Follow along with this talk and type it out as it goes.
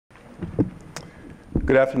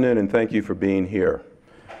Good afternoon, and thank you for being here.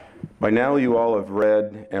 By now you all have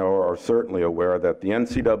read or are certainly aware that the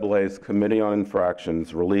NCAA's Committee on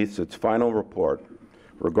Infractions released its final report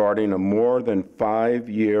regarding a more than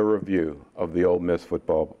 5-year review of the Ole Miss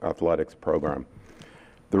football athletics program.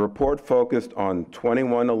 The report focused on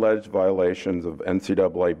 21 alleged violations of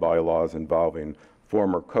NCAA bylaws involving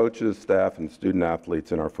former coaches, staff, and student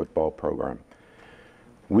athletes in our football program.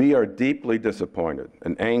 We are deeply disappointed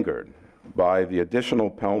and angered by the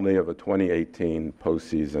additional penalty of a 2018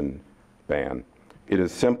 postseason ban. It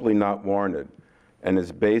is simply not warranted and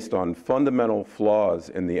is based on fundamental flaws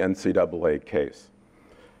in the NCAA case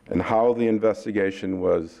and how the investigation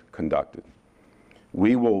was conducted.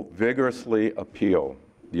 We will vigorously appeal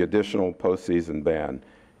the additional postseason ban.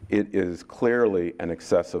 It is clearly an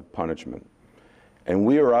excessive punishment. And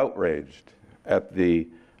we are outraged at the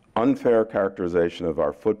unfair characterization of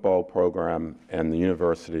our football program and the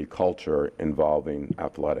university culture involving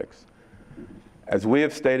athletics. As we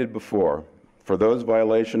have stated before, for those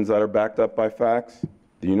violations that are backed up by facts,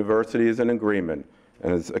 the university is in agreement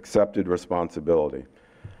and has accepted responsibility.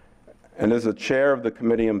 And as the chair of the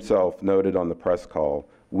committee himself noted on the press call,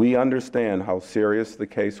 we understand how serious the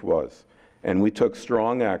case was, and we took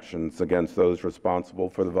strong actions against those responsible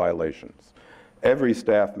for the violations. Every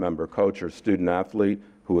staff member, coach, or student athlete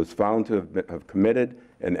who was found to have committed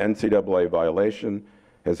an NCAA violation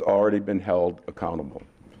has already been held accountable.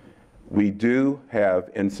 We do have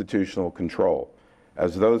institutional control,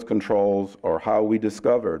 as those controls are how we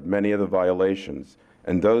discovered many of the violations,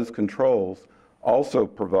 and those controls also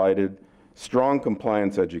provided strong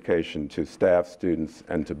compliance education to staff, students,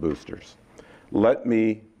 and to boosters. Let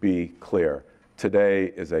me be clear,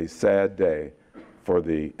 today is a sad day for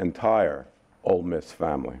the entire Ole Miss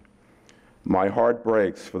family. My heart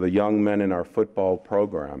breaks for the young men in our football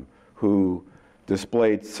program who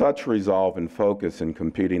displayed such resolve and focus in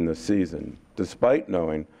competing this season, despite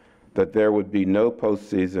knowing that there would be no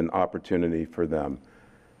postseason opportunity for them.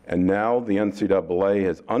 And now the NCAA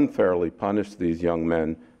has unfairly punished these young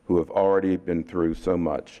men who have already been through so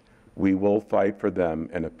much. We will fight for them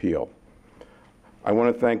and appeal. I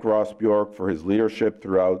want to thank Ross Bjork for his leadership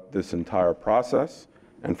throughout this entire process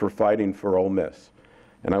and for fighting for Ole Miss.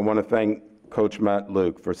 And I want to thank Coach Matt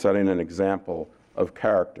Luke for setting an example of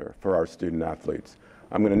character for our student athletes.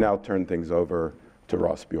 I'm going to now turn things over to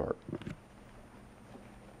Ross Bjork.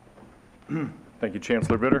 Thank you,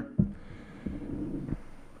 Chancellor Vitter.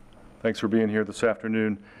 Thanks for being here this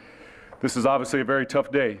afternoon. This is obviously a very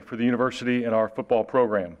tough day for the university and our football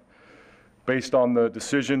program. Based on the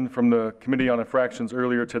decision from the Committee on Infractions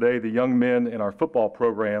earlier today, the young men in our football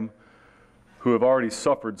program who have already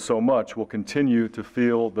suffered so much will continue to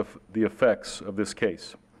feel the effects of this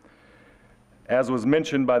case. As was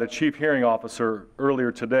mentioned by the Chief Hearing Officer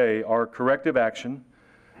earlier today, our corrective action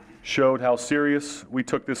showed how serious we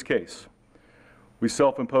took this case. We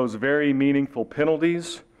self-imposed very meaningful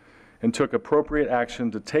penalties and took appropriate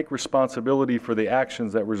action to take responsibility for the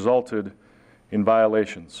actions that resulted in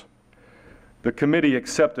violations. The committee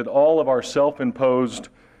accepted all of our self-imposed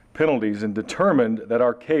penalties and determined that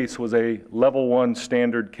our case was a level 1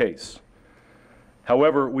 standard case.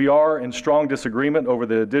 However, we are in strong disagreement over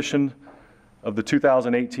the addition of the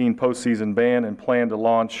 2018 postseason ban and plan to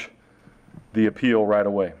launch the appeal right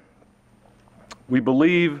away. We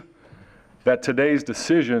believe that today's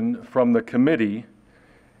decision from the committee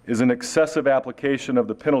is an excessive application of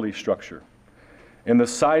the penalty structure, and the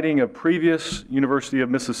citing of previous University of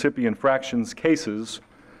Mississippi infractions cases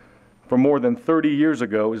from more than 30 years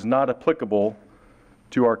ago is not applicable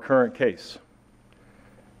to our current case.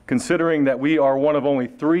 Considering that we are one of only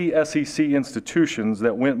 3 SEC institutions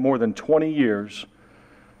that went more than 20 years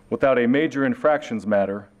without a major infractions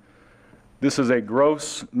matter, this is a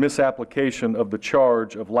gross misapplication of the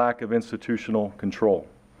charge of lack of institutional control.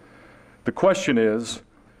 The question is,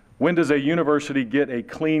 when does a university get a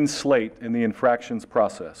clean slate in the infractions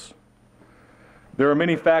process? There are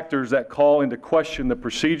many factors that call into question the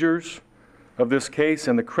procedures of this case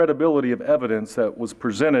and the credibility of evidence that was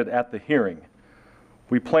presented at the hearing.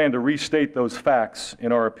 We plan to restate those facts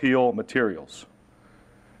in our appeal materials.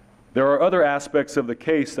 There are other aspects of the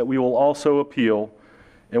case that we will also appeal,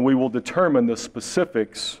 and we will determine the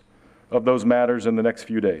specifics of those matters in the next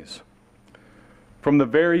few days. From the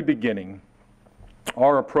very beginning,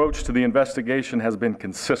 our approach to the investigation has been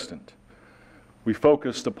consistent. We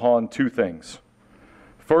focused upon 2 things.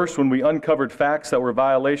 First, when we uncovered facts that were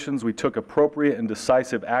violations, we took appropriate and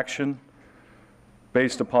decisive action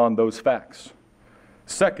based upon those facts.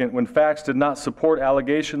 Second, when facts did not support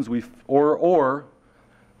allegations or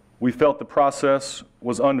we felt the process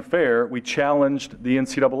was unfair, we challenged the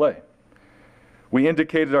NCAA. We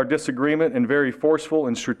indicated our disagreement in very forceful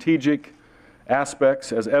and strategic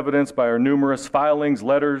aspects, as evidenced by our numerous filings,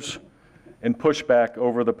 letters, and pushback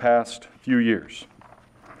over the past few years.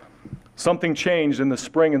 Something changed in the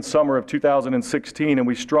spring and summer of 2016, and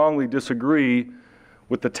we strongly disagree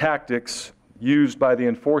with the tactics used by the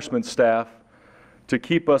enforcement staff to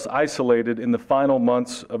keep us isolated in the final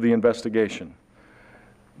months of the investigation.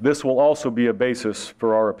 This will also be a basis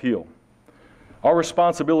for our appeal. Our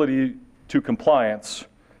responsibility to compliance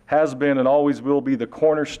has been and always will be the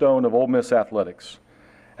cornerstone of Ole Miss athletics,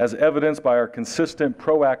 as evidenced by our consistent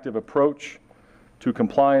proactive approach to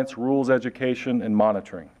compliance, rules education, and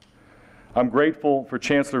monitoring. I'm grateful for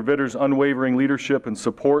Chancellor Vitter's unwavering leadership and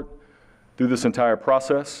support through this entire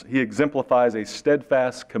process. He exemplifies a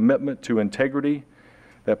steadfast commitment to integrity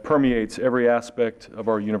that permeates every aspect of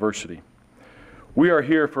our university. We are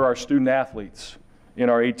here for our student athletes in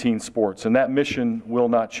our 18 sports, and that mission will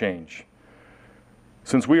not change.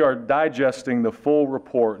 Since we are digesting the full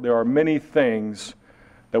report, there are many things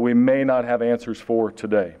that we may not have answers for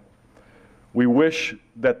today. We wish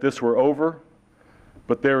that this were over,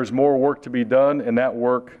 but there is more work to be done, and that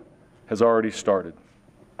work has already started.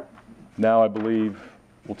 Now I believe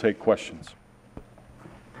we'll take questions.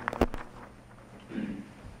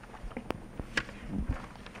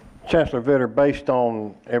 Chancellor Vitter, based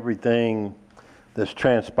on everything that's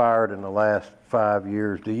transpired in the last 5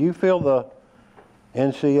 years, do you feel the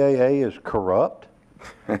NCAA is corrupt?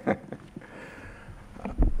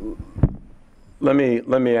 Let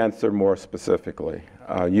me answer more specifically.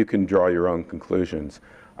 You can draw your own conclusions.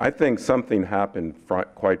 I think something happened,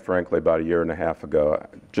 quite frankly, about a year and a half ago,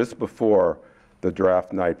 just before the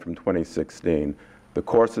draft night from 2016. The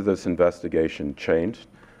course of this investigation changed.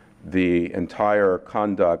 The entire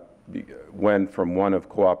conduct went from one of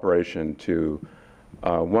cooperation to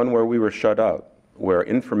one where we were shut out, where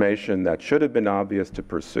information that should have been obvious to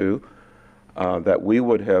pursue, that we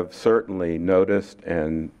would have certainly noticed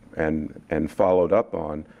and followed up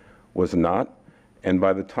on, was not. And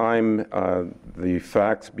by the time the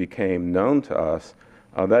facts became known to us,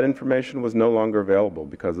 that information was no longer available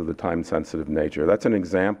because of the time-sensitive nature. That's an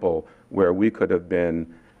example where we could have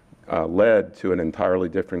been led to an entirely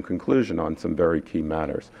different conclusion on some very key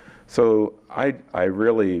matters. So I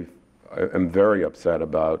really am very upset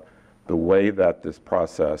about the way that this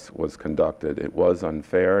process was conducted. It was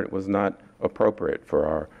unfair. It was not appropriate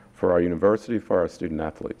for our university, for our student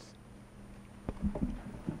athletes.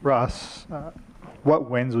 Ross, what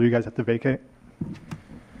wins will you guys have to vacate?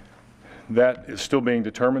 That is still being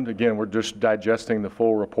determined. Again, we're just digesting the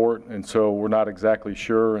full report, and so we're not exactly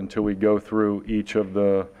sure until we go through each of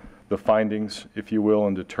the findings, if you will,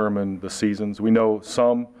 and determine the seasons. We know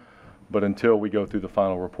some, but until we go through the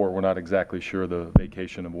final report, we're not exactly sure the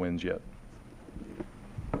vacation of wins yet.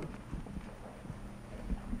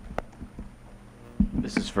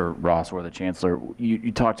 This is for Ross or the Chancellor.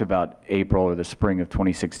 You talked about April or the spring of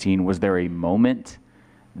 2016. Was there a moment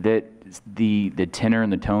that the tenor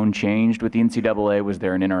and the tone changed with the NCAA? Was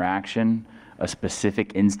there an interaction, a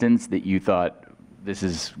specific instance that you thought this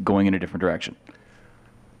is going in a different direction?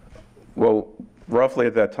 Well, roughly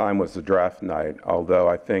at that time was the draft night, although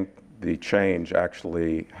I think the change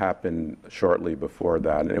actually happened shortly before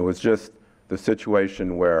that. And it was just the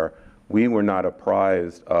situation where we were not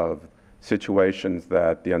apprised of situations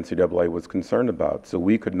that the NCAA was concerned about. So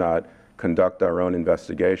we could not conduct our own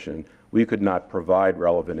investigation. We could not provide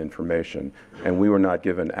relevant information, and we were not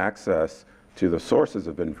given access to the sources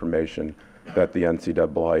of information that the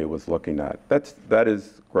NCAA was looking at. That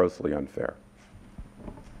is grossly unfair.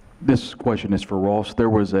 This question is for Ross.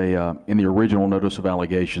 There was in the original notice of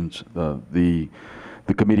allegations, the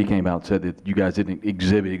committee came out and said that you guys didn't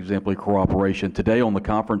exhibit exemplary cooperation. Today on the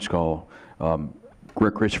conference call,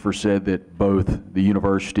 Greg Christopher said that both the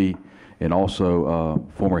university and also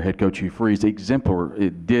former head coach Hugh Freeze did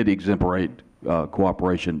exemplate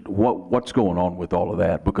cooperation. What's going on with all of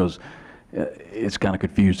that? Because it's kind of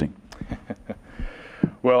confusing.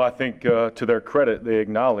 Well, I think to their credit, they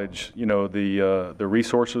acknowledge, the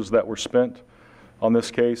resources that were spent on this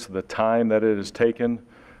case, the time that it has taken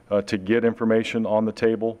to get information on the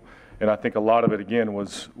table. And I think a lot of it, again,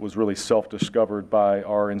 was really self-discovered by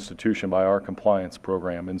our institution, by our compliance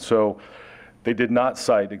program. And so they did not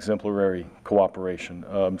cite exemplary cooperation.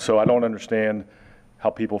 So I don't understand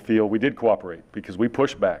how people feel. We did cooperate because we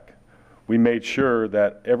pushed back. We made sure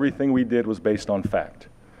that everything we did was based on fact.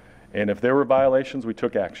 And if there were violations, we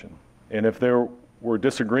took action. And if there were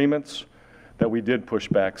disagreements, that we did push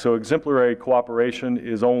back. So exemplary cooperation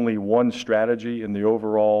is only one strategy in the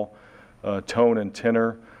overall tone and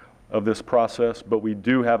tenor of this process, but we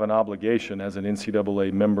do have an obligation as an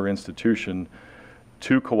NCAA member institution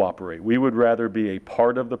to cooperate. We would rather be a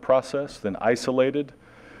part of the process than isolated,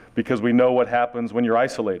 because we know what happens when you're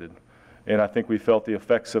isolated. And I think we felt the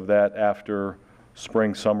effects of that after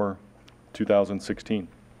spring, summer 2016.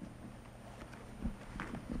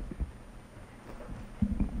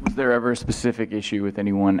 Was there ever a specific issue with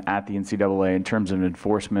anyone at the NCAA in terms of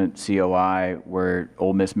enforcement, COI, where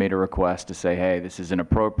Ole Miss made a request to say, hey, this is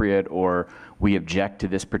inappropriate, or we object to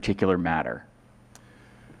this particular matter?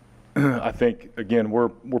 I think, again, we're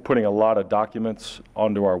putting a lot of documents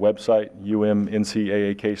onto our website,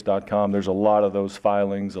 umncaacase.com. There's a lot of those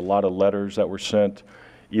filings, a lot of letters that were sent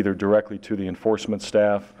either directly to the enforcement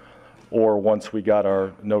staff, or once we got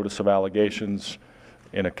our notice of allegations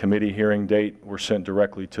in a committee hearing date, were sent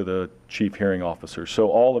directly to the chief hearing officer. So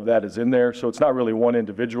all of that is in there. So it's not really one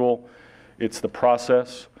individual. It's the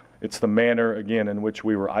process. It's the manner, again, in which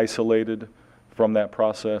we were isolated from that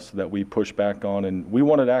process that we pushed back on. And we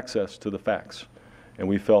wanted access to the facts, and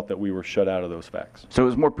we felt that we were shut out of those facts. So it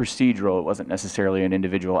was more procedural. It wasn't necessarily an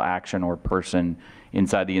individual action or person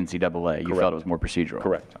inside the NCAA. You felt it was more procedural.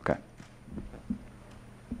 Correct. Okay.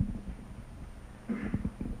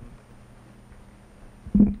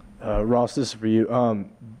 Ross, this is for you.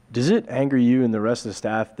 Does it anger you and the rest of the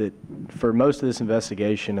staff that for most of this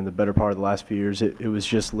investigation and the better part of the last few years, it was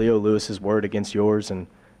just Leo Lewis's word against yours, and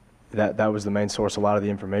that was the main source of a lot of the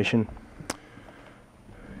information?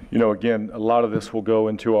 You know, again, a lot of this will go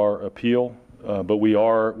into our appeal, but we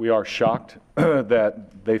are shocked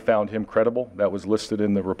that they found him credible. That was listed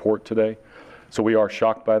in the report today. So we are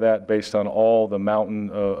shocked by that based on all the mountain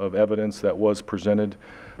of evidence that was presented.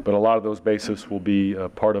 But a lot of those bases will be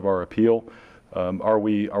part of our appeal. Are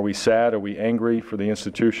we sad? Are we angry for the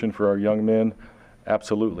institution, for our young men?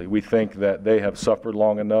 Absolutely. We think that they have suffered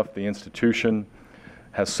long enough. The institution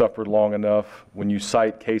has suffered long enough. When you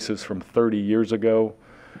cite cases from 30 years ago,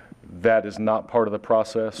 that is not part of the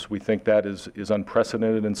process. We think that is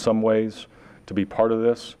unprecedented in some ways to be part of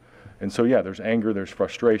this. And so, yeah, there's anger, there's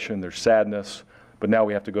frustration, there's sadness, but now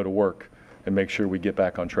we have to go to work and make sure we get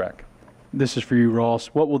back on track. This is for you, Ross.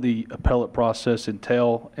 What will the appellate process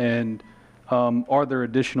entail, and are there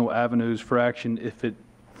additional avenues for action if it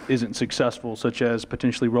isn't successful, such as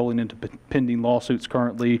potentially rolling into pending lawsuits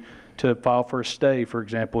currently to file for a stay, for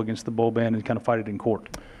example, against the bowl ban and kind of fight it in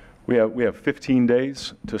court? We have 15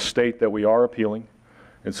 days to state that we are appealing,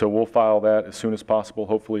 and so we'll file that as soon as possible,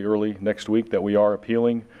 hopefully early next week, that we are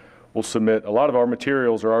appealing. We'll submit, a lot of our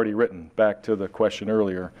materials are already written, back to the question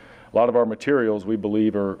earlier. A lot of our materials, we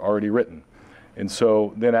believe, are already written. And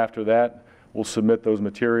so then after that, we'll submit those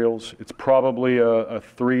materials. It's probably a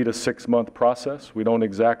 3 to 6 month process. We don't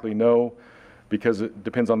exactly know, because it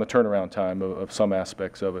depends on the turnaround time of some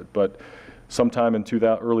aspects of it. But sometime in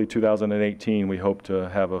early 2018, we hope to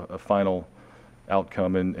have a final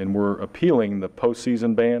outcome. And we're appealing the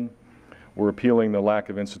postseason ban. We're appealing the lack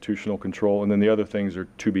of institutional control, and then the other things are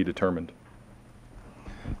to be determined.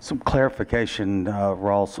 Some clarification,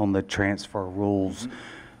 Ross, on the transfer rules.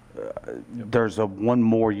 There's a one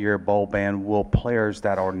more year bowl ban. Will players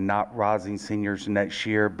that are not rising seniors next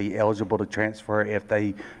year be eligible to transfer if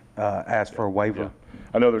they ask for a waiver? Yeah.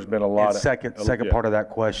 I know there's been a lot of second part of that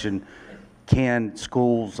question, can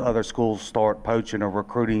other schools start poaching or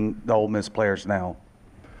recruiting the Ole Miss players now?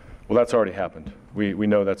 Well, that's already happened. We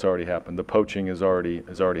know that's already happened. The poaching has already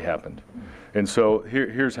happened. And so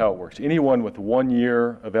here's how it works. Anyone with 1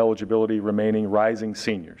 year of eligibility remaining, rising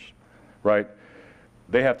seniors, right?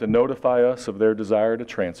 They have to notify us of their desire to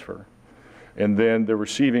transfer. And then the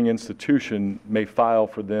receiving institution may file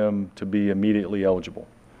for them to be immediately eligible,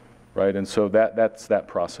 right? And so that's that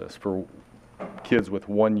process for kids with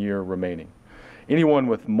 1 year remaining. Anyone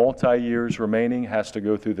with multi-years remaining has to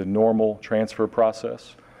go through the normal transfer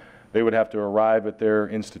process. They would have to arrive at their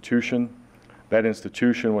institution. That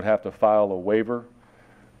institution would have to file a waiver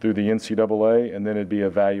through the NCAA, and then it'd be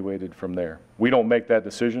evaluated from there. We don't make that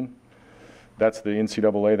decision. That's the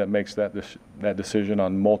NCAA that makes that decision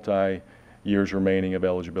on multi-years remaining of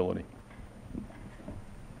eligibility.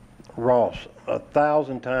 Ross,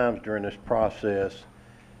 1,000 times during this process,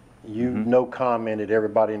 you no commented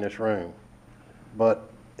everybody in this room, but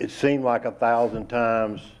it seemed like 1,000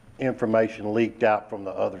 times information leaked out from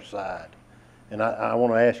the other side. And I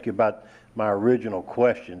want to ask you about my original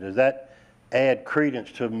question. Does that add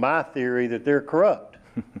credence to my theory that they're corrupt?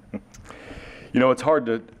 You know, it's hard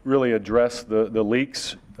to really address the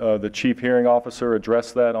leaks. The chief hearing officer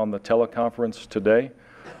addressed that on the teleconference today.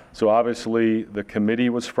 So obviously the committee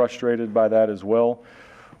was frustrated by that as well.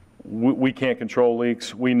 We can't control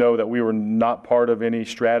leaks. We know that we were not part of any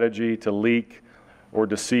strategy to leak or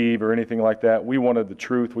deceive or anything like that. We wanted the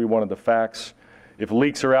truth. We wanted the facts. If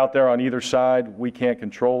leaks are out there on either side, we can't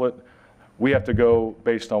control it. We have to go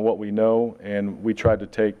based on what we know, and we tried to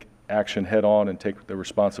take action head on and take the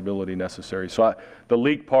responsibility necessary. So the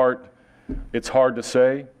leak part, it's hard to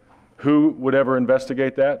say. Who would ever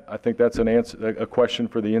investigate that? I think that's a question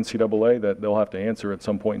for the NCAA that they'll have to answer at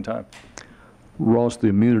some point in time. Ross, the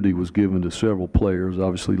immunity was given to several players.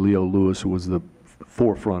 Obviously, Leo Lewis was the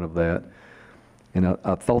forefront of that. And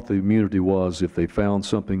I thought the immunity was if they found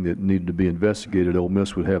something that needed to be investigated, Ole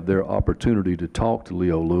Miss would have their opportunity to talk to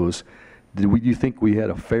Leo Lewis. Do you think we had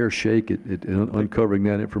a fair shake at uncovering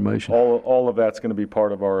that information? All of that's going to be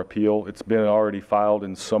part of our appeal. It's been already filed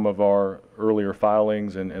in some of our earlier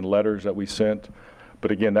filings and letters that we sent.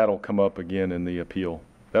 But again, that'll come up again in the appeal.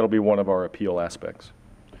 That'll be one of our appeal aspects.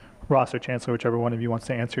 Ross or Chancellor, whichever one of you wants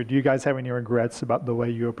to answer, do you guys have any regrets about the way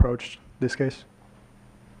you approached this case?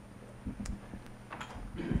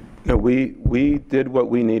 No, we did what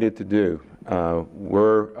we needed to do.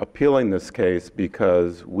 We're appealing this case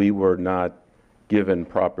because we were not given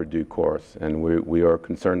proper due course, and we are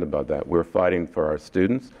concerned about that. We're fighting for our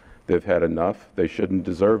students. They've had enough. They shouldn't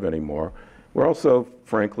deserve any more. We're also,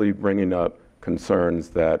 frankly, bringing up concerns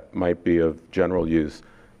that might be of general use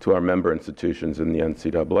to our member institutions in the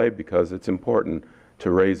NCAA because it's important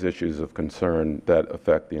to raise issues of concern that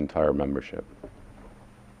affect the entire membership.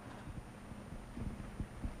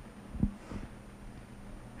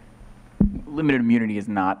 Limited immunity is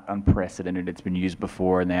not unprecedented. It's been used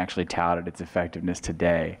before, and they actually touted its effectiveness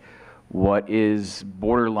today. What is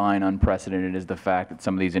borderline unprecedented is the fact that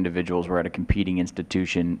some of these individuals were at a competing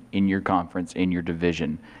institution in your conference, in your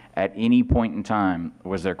division. At any point in time,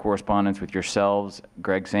 was there correspondence with yourselves,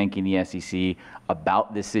 Greg Sankey, and the SEC,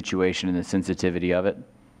 about this situation and the sensitivity of it?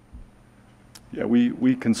 Yeah,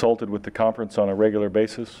 we consulted with the conference on a regular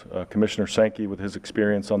basis. Commissioner Sankey, with his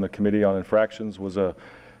experience on the Committee on Infractions, was a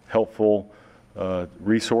helpful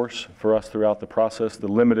resource for us throughout the process. The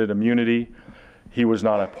limited immunity, he was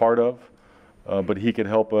not a part of, but he could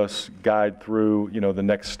help us guide through, the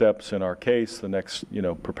next steps in our case, the next,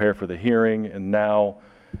 prepare for the hearing, and now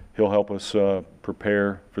he'll help us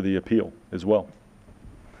prepare for the appeal as well.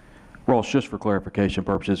 Ross, just for clarification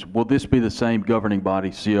purposes, will this be the same governing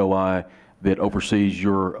body, COI, that oversees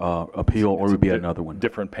your appeal, or would it be another one?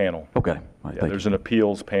 Different panel. Okay. All right, Yeah, there's an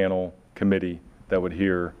appeals panel committee that would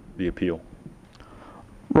hear the appeal.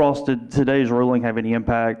 Ross, did today's ruling have any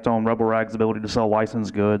impact on Rebel Rag's ability to sell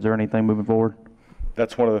licensed goods or anything moving forward?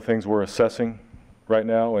 That's one of the things we're assessing right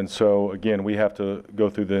now, and so again, we have to go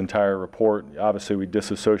through the entire report. Obviously, we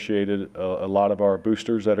disassociated a lot of our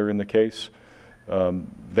boosters that are in the case.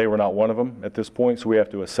 They were not one of them at this point, so we have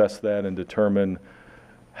to assess that and determine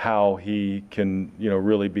how he can,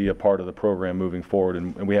 really be a part of the program moving forward,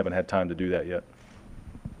 and we haven't had time to do that yet.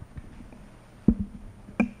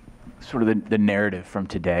 Sort of the narrative from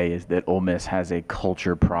today is that Ole Miss has a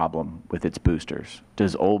culture problem with its boosters.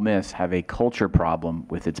 Does Ole Miss have a culture problem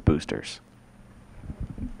with its boosters?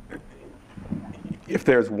 If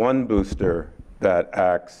there's one booster that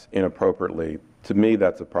acts inappropriately, to me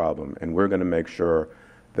that's a problem, and we're going to make sure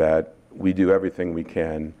that we do everything we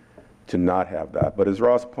can to not have that. But as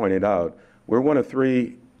Ross pointed out, we're one of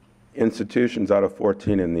 3 institutions out of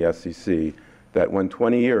 14 in the SEC that went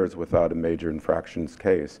 20 years without a major infractions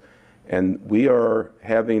case. And we are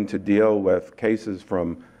having to deal with cases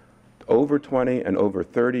from over 20 and over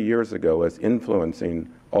 30 years ago as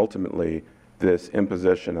influencing, ultimately, this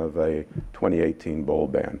imposition of a 2018 bowl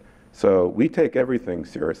ban. So we take everything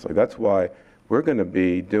seriously. That's why we're going to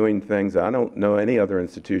be doing things I don't know any other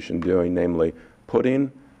institution doing, namely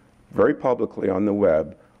putting very publicly on the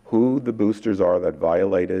web who the boosters are that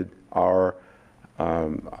violated our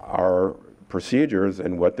procedures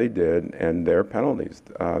and what they did and their penalties.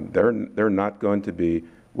 They're not going to be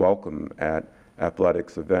welcome at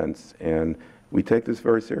athletics events, and we take this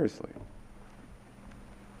very seriously.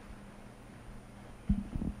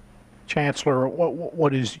 Chancellor,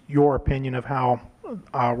 what is your opinion of how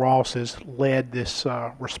Ross has led this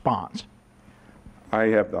response? I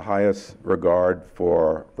have the highest regard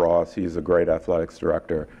for Ross. He's a great athletics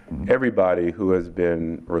director. Everybody who has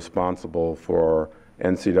been responsible for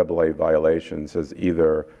NCAA violations has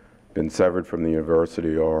either been severed from the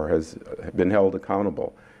university or has been held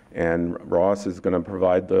accountable. And Ross is going to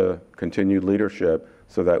provide the continued leadership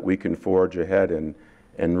so that we can forge ahead and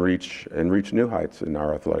reach new heights in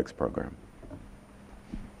our athletics program.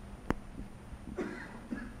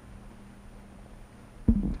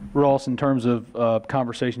 Ross, in terms of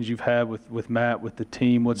conversations you've had with Matt, with the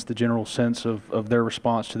team, what's the general sense of their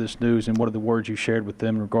response to this news, and what are the words you shared with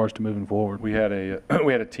them in regards to moving forward? We had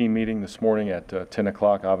a team meeting this morning at 10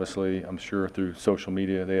 o'clock. Obviously, I'm sure through social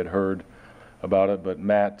media they had heard about it, but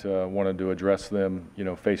Matt wanted to address them,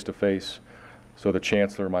 face to face. So the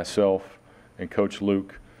Chancellor, myself, and Coach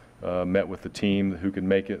Luke met with the team who could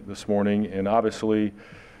make it this morning. And obviously,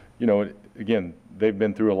 again, they've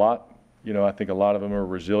been through a lot. I think a lot of them are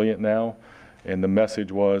resilient now. And the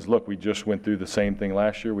message was, look, we just went through the same thing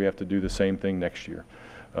last year. We have to do the same thing next year.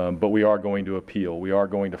 But we are going to appeal. We are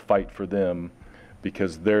going to fight for them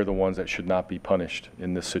because they're the ones that should not be punished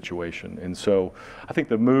in this situation. And so I think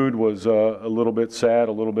the mood was a little bit sad,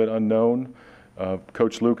 a little bit unknown.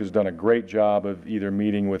 Coach Luke has done a great job of either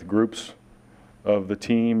meeting with groups of the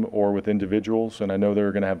team or with individuals, and I know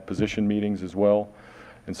they're going to have position meetings as well.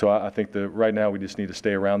 And so I think that right now we just need to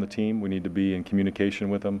stay around the team. We need to be in communication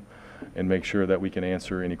with them and make sure that we can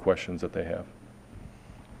answer any questions that they have.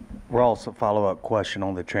 Ross, a follow-up question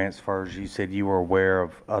on the transfers. You said you were aware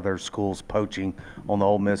of other schools poaching on the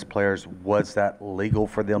Ole Miss players. Was that legal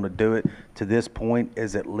for them to do it? To this point,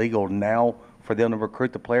 is it legal now for them to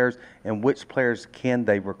recruit the players? And which players can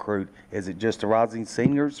they recruit? Is it just the rising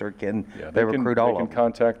seniors, or can they recruit all of them? They can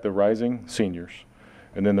contact the rising seniors,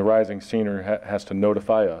 and then the rising senior has to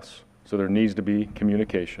notify us. So there needs to be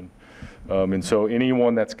communication. And so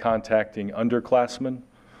anyone that's contacting underclassmen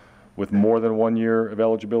with more than 1 year of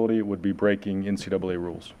eligibility would be breaking NCAA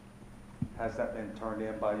rules. Has that been turned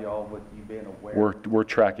in by y'all with you being aware? We're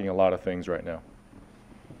tracking a lot of things right now.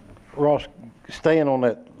 Ross, staying on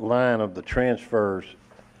that line of the transfers,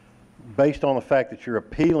 based on the fact that you're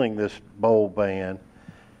appealing this bowl ban,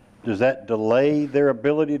 does that delay their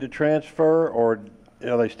ability to transfer, or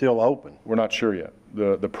are they still open? We're not sure yet.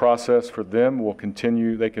 The process for them will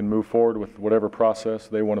continue. They can move forward with whatever process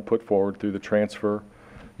they want to put forward through the transfer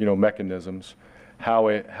mechanisms. How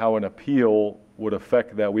an appeal would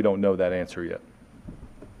affect that, we don't know that answer yet.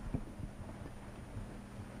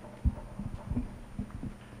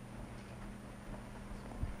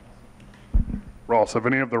 Ross, have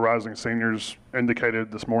any of the rising seniors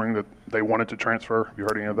indicated this morning that they wanted to transfer? Have you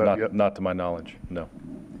heard any of that yet? Not to my knowledge, no.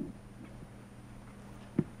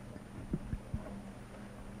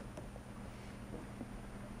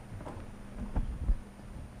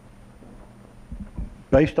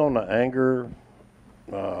 Based on the anger,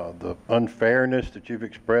 the unfairness that you've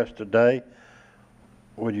expressed today,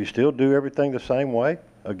 would you still do everything the same way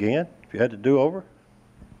again if you had to do over?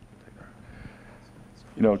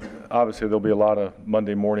 Obviously there'll be a lot of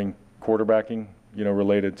Monday morning quarterbacking,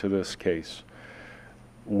 related to this case.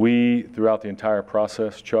 We, throughout the entire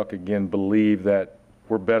process, Chuck, again, believe that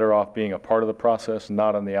we're better off being a part of the process,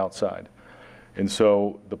 not on the outside. And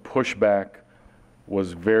so the pushback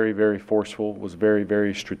was very, very forceful, was very,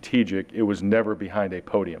 very strategic. It was never behind a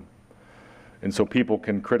podium. And so people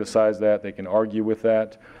can criticize that, they can argue with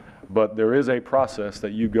that, but there is a process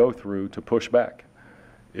that you go through to push back.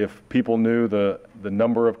 If people knew the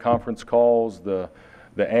number of conference calls, the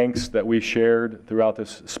angst that we shared throughout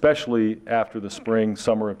this, especially after the spring,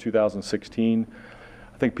 summer of 2016,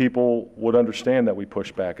 I think people would understand that we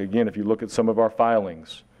push back. Again, if you look at some of our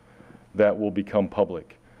filings that will become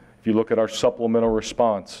public, if you look at our supplemental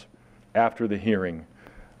response after the hearing,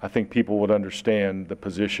 I think people would understand the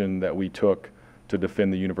position that we took to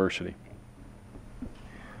defend the university.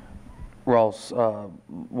 Ross,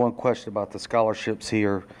 one question about the scholarships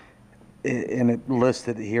here, and it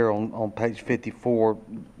listed here on page 54.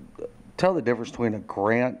 Tell the difference between a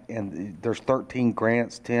grant and there's 13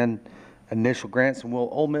 grants, 10 initial grants, and will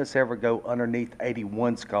Ole Miss ever go underneath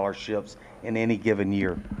 81 scholarships in any given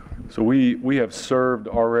year? So we have served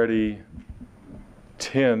already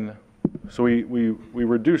 10. So we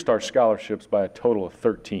reduced our scholarships by a total of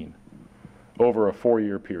 13 over a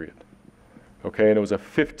 4-year period. Okay, and it was a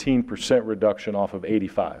 15% reduction off of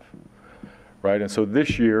 85, right? And so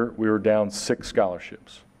this year we were down 6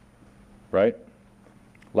 scholarships, right?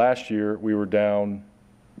 Last year we were down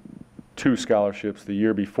 2 scholarships. The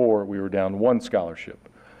year before we were down 1 scholarship.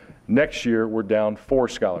 Next year we're down 4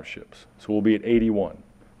 scholarships, so we'll be at 81.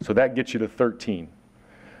 So that gets you to 13.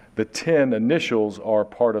 The 10 initials are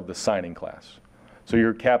part of the signing class. So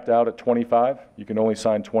you're capped out at 25. You can only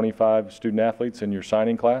sign 25 student athletes in your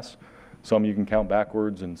signing class. Some you can count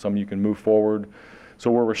backwards and some you can move forward.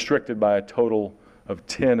 So we're restricted by a total of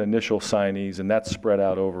 10 initial signees, and that's spread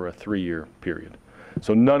out over a 3-year period.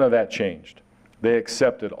 So none of that changed. They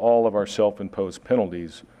accepted all of our self-imposed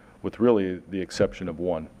penalties with really the exception of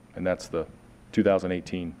one, and that's the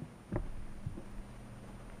 2018.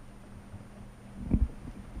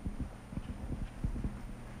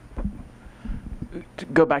 To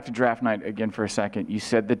go back to draft night again for a second, you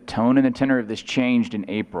said the tone and the tenor of this changed in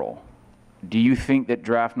April. Do you think that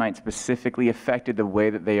draft night specifically affected the way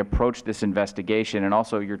that they approached this investigation? And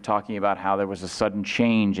also, you're talking about how there was a sudden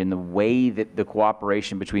change in the way that the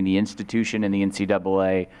cooperation between the institution and the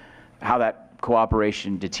NCAA, how that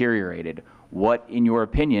cooperation deteriorated. What, in your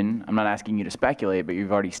opinion, I'm not asking you to speculate, but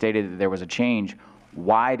you've already stated that there was a change.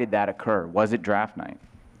 Why did that occur? Was it draft night?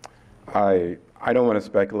 I don't want to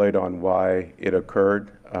speculate on why it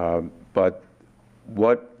occurred, but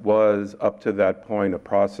what was up to that point a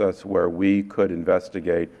process where we could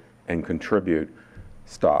investigate and contribute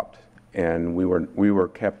stopped, and we were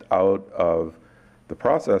kept out of the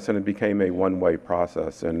process, and it became a one-way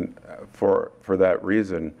process. And for that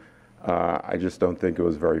reason, I just don't think it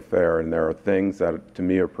was very fair. And there are things that to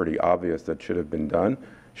me are pretty obvious that should have been done,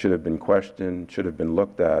 should have been questioned, should have been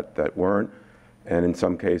looked at that weren't, and in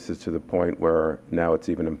some cases to the point where now it's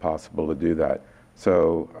even impossible to do that.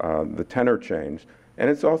 So the tenor changed. And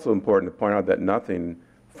it's also important to point out that nothing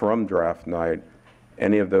from draft night,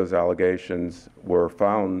 any of those allegations were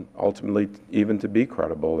found ultimately even to be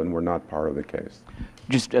credible and were not part of the case.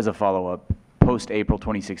 Just as a follow-up, post-April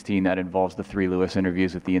 2016, that involves the 3 Lewis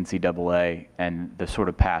interviews with the NCAA and the sort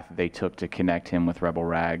of path they took to connect him with Rebel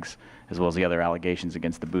Rags, as well as the other allegations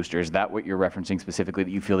against the booster. Is that what you're referencing specifically,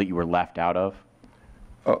 that you feel that you were left out of?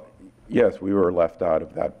 Oh, yes, we were left out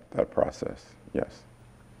of that process, yes.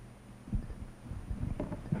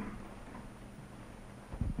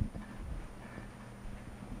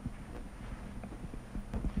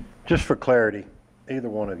 Just for clarity, either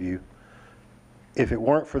one of you, if it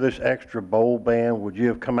weren't for this extra bowl ban, would you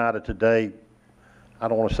have come out of today, I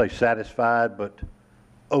don't want to say satisfied, but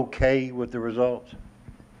okay with the results?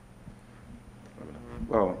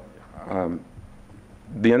 Well,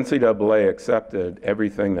 the NCAA accepted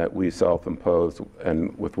everything that we self-imposed,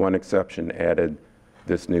 and with one exception added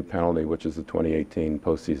this new penalty, which is the 2018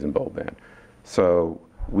 postseason bowl ban. So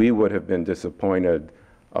we would have been disappointed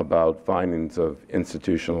about findings of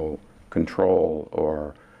institutional control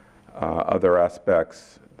or other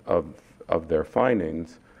aspects of their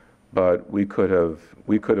findings, but we could have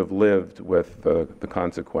lived with the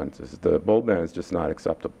consequences. The bowl ban is just not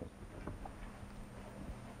acceptable.